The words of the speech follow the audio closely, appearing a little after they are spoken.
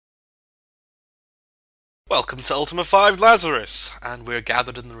Welcome to Ultima 5 Lazarus, and we're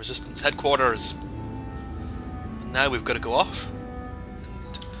gathered in the Resistance headquarters. And now we've got to go off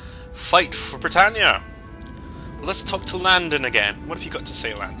and fight for Britannia. Well, let's talk to Landon again. What have you got to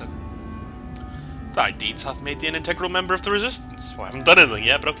say, Landon? Thy deeds hath made thee an integral member of the Resistance. Well, I haven't done anything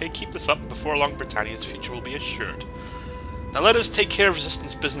yet, but okay, keep this up, and before long Britannia's future will be assured. Now let us take care of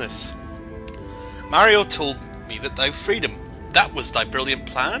Resistance business. Mario told me that thou freed him. That was thy brilliant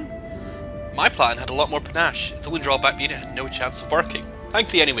plan? My plan had a lot more panache. Its only drawback being it had no chance of working.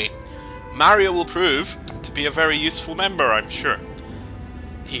 Thank thee anyway. Mario will prove to be a very useful member, I'm sure.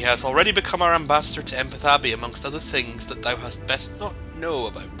 He hath already become our ambassador to Empath Abbey, amongst other things that thou hast best not know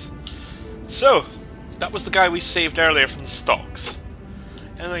about. So, that was the guy we saved earlier from the stocks.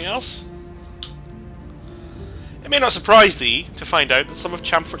 Anything else? It may not surprise thee to find out that some of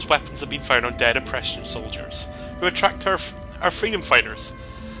Chamfort's weapons have been found on dead oppression soldiers, who attract our freedom fighters.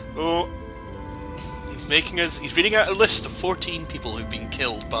 Oh, he's reading out a list of 14 people who've been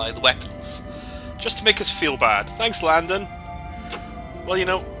killed by the weapons, just to make us feel bad. Thanks, Landon. Well, you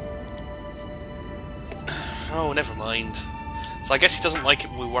know... Oh, never mind. So I guess he doesn't like it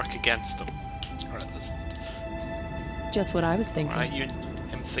when we work against him. Alright, let's... Just what I was thinking. Alright, you and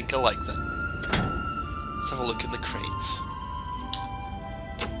him think alike then. Let's have a look in the crates.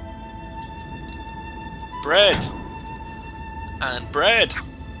 Bread! And bread!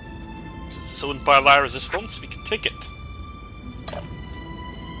 Since it's owned by La Resistance, we can take it.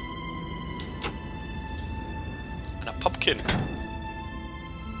 And a pumpkin.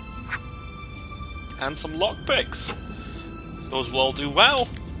 And some lockpicks. Those will all do well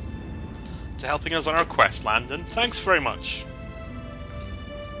to helping us on our quest, Landon. Thanks very much.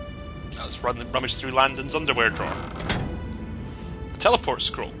 Now let's rummage through Landon's underwear drawer. A teleport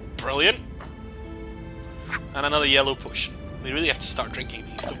scroll. Brilliant. And another yellow potion. We really have to start drinking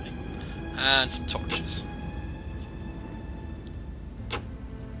these, don't we? And some torches.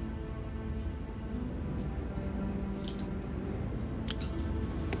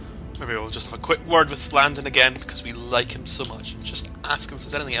 Maybe we'll just have a quick word with Landon again, because we like him so much, and just ask him if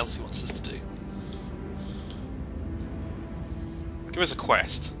there's anything else he wants us to do. Give us a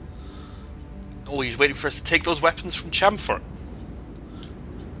quest. Oh, he's waiting for us to take those weapons from Chamfort.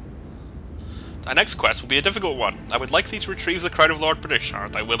 Our next quest will be a difficult one. I would like thee to retrieve the crown of Lord British.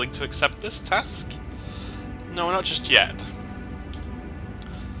 Art thou willing to accept this task? No, not just yet.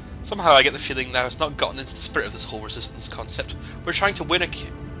 Somehow I get the feeling thou hast not gotten into the spirit of this whole resistance concept. We're trying to win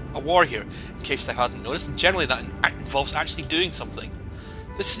a war here, in case thou hadn't noticed, and generally that involves actually doing something.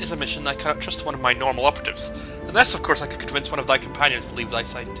 This is a mission I cannot trust one of my normal operatives, unless of course I could convince one of thy companions to leave thy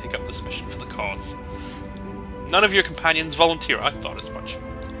side and take up this mission for the cause. None of your companions volunteer, I thought as much.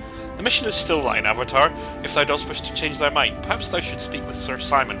 The mission is still thine, Avatar. If thou dost wish to change thy mind, perhaps thou should speak with Sir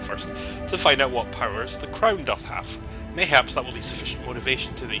Simon first, to find out what powers the crown doth have. Mayhaps that will be sufficient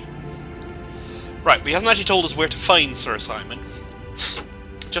motivation to thee. Right, but he hasn't actually told us where to find Sir Simon.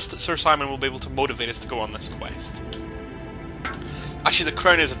 Just that Sir Simon will be able to motivate us to go on this quest. Actually, the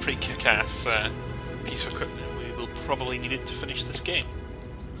crown is a pretty kick-ass piece of equipment, and we will probably need it to finish this game.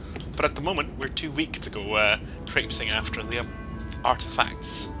 But at the moment, we're too weak to go traipsing after the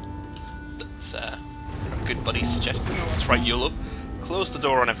artifacts. Our good buddy suggested. Oh, that's right, YOLO. Close the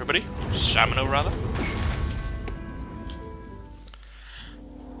door on everybody. Shamino, rather.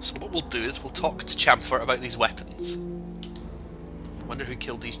 So what we'll do is we'll talk to Chamfort about these weapons. I wonder who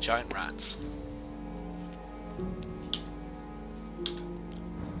killed these giant rats.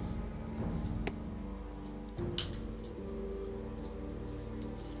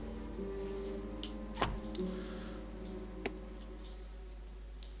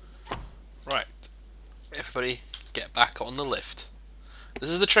 Right, everybody get back on the lift. This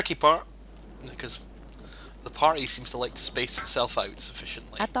is the tricky part, because the party seems to like to space itself out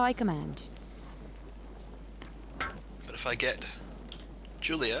sufficiently. At thy command. But if I get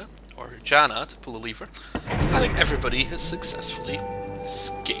Julia or Jana to pull a lever, I think everybody has successfully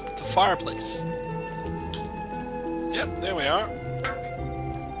escaped the fireplace. Yep, there we are.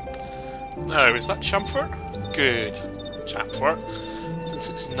 Now, is that Chamfort? Good. Chamfort. Since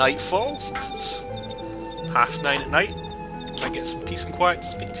it's nightfall, since it's 9:30 at night, I get some peace and quiet to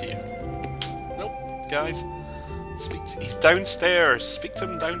speak to you. Nope, guys. He's downstairs. Speak to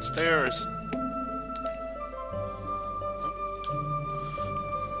him downstairs. Nope.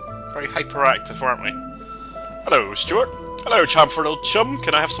 Very hyperactive, aren't we? Hello, Stuart. Hello, Chamfort, old chum.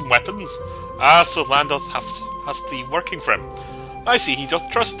 Can I have some weapons? Ah, so Landon has thee working for him. I see he doth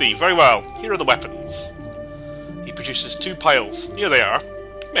trust thee. Very well. Here are the weapons. He produces 2 piles. Here they are.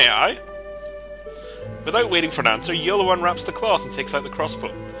 May I? Without waiting for an answer, YOLO unwraps the cloth and takes out the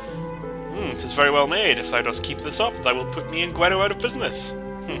crossbow. 'Tis very well made. If thou dost keep this up, thou wilt put me and Gwenno out of business.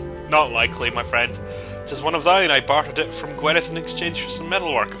 Not likely, my friend. 'Tis one of thine. I bartered it from Gwyneth in exchange for some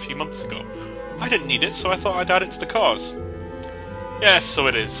metalwork a few months ago. I didn't need it, so I thought I'd add it to the cause. Yes, so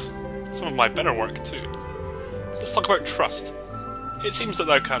it is. Some of my better work, too. Let's talk about trust. It seems that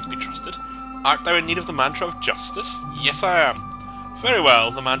thou canst be trusted. Art thou in need of the mantra of justice? Yes, I am. Very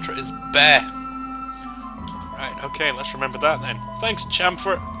well, the mantra is Bear. Right, okay, let's remember that then. Thanks,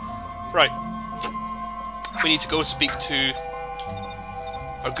 Chamfer. Right. We need to go speak to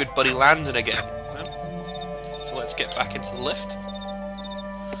our good buddy Landon again. So let's get back into the lift.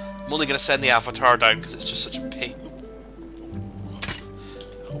 I'm only going to send the avatar down because it's just such a pain.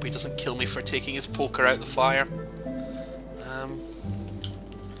 I hope he doesn't kill me for taking his poker out the fire.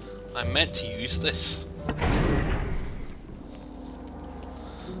 I meant to use this.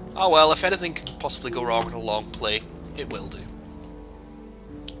 Oh well, if anything can possibly go wrong in a long play, it will do.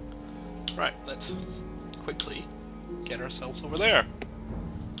 Right, let's quickly get ourselves over there.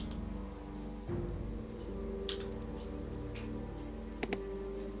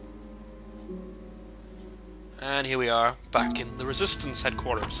 And here we are, back in the Resistance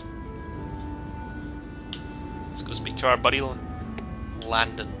headquarters. Let's go speak to our buddy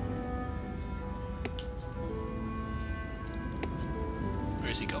Landon.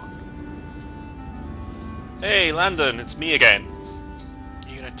 Where's he gone? Hey, Landon, it's me again.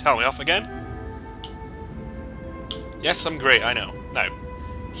 You gonna tell me off again? Yes, I'm great, I know. Now,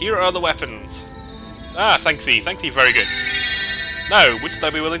 here are the weapons. Ah, thank thee, very good. Now, wouldst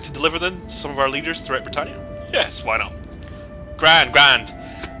thou be willing to deliver them to some of our leaders throughout Britannia? Yes, why not? Grand, grand.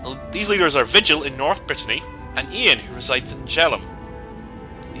 These leaders are Vigil in North Brittany, and Ian, who resides in Jhelom.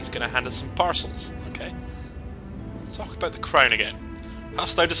 He's gonna hand us some parcels, okay? Talk about the crown again.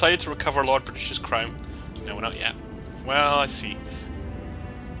 Hast thou decided to recover Lord British's crown? No, not yet. Well, I see.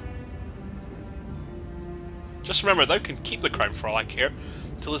 Just remember, thou can keep the crown for all I care,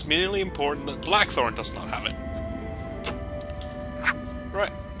 till it's merely important that Blackthorn does not have it.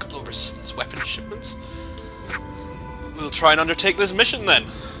 Right, couple of Resistance weapon shipments. We'll try and undertake this mission then.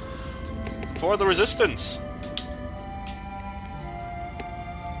 For the Resistance.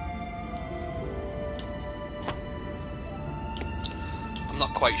 I'm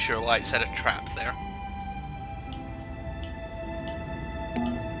not quite sure why it set a trap there.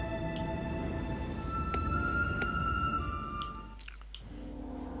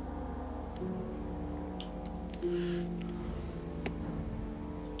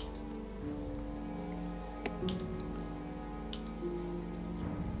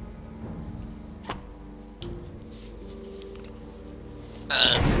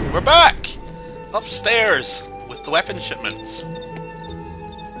 And we're back! Upstairs with the weapon shipments.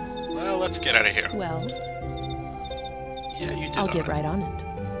 Well, let's get out of here. Well, yeah, you did. I'll get right on it.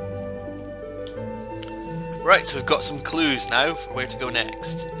 Right, so we've got some clues now for where to go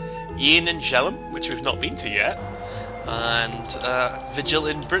next. Britanny and Jhelom, which we've not been to yet, and Vigil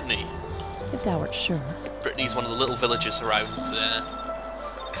in Brittany. If thou art sure. Brittany's one of the little villages around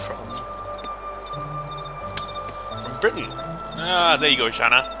from Britain. Ah, there you go,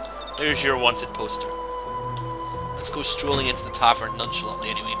 Shanna. There's your wanted poster. Let's go strolling into the tavern nonchalantly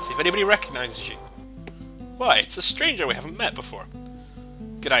anyway and see if anybody recognises you. Why, it's a stranger we haven't met before.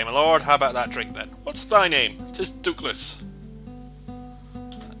 G'day, my lord. How about that drink then? What's thy name? 'Tis Douglas.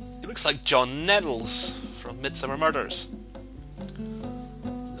 He looks like John Nettles from Midsummer Murders.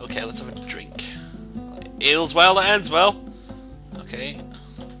 Okay, let's have a drink. Ale's well that ends well. Okay.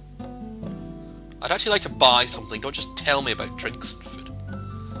 I'd actually like to buy something. Don't just tell me about drinks and food.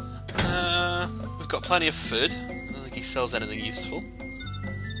 We've got plenty of food. I don't think he sells anything useful. Do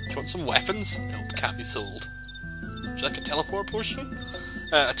you want some weapons? Nope, can't be sold. Would you like a teleport potion?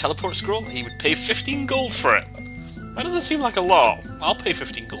 A teleport scroll? He would pay 15 gold for it. That doesn't seem like a lot. I'll pay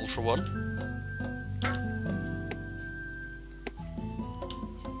 15 gold for one.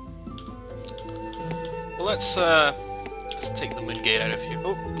 Well, let's take the moon gate out of here.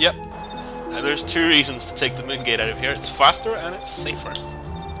 Oh, yep. Now there's two reasons to take the moon gate out of here. It's faster and it's safer.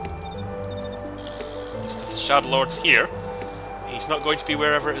 At least if the Shadow Lord's here, he's not going to be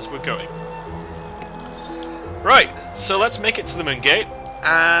wherever it is we're going. Right, so let's make it to the moon gate,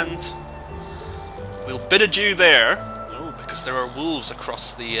 and we'll bid adieu there. Oh, because there are wolves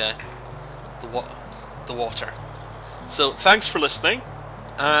across the water. So thanks for listening,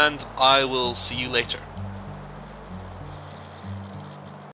 and I will see you later.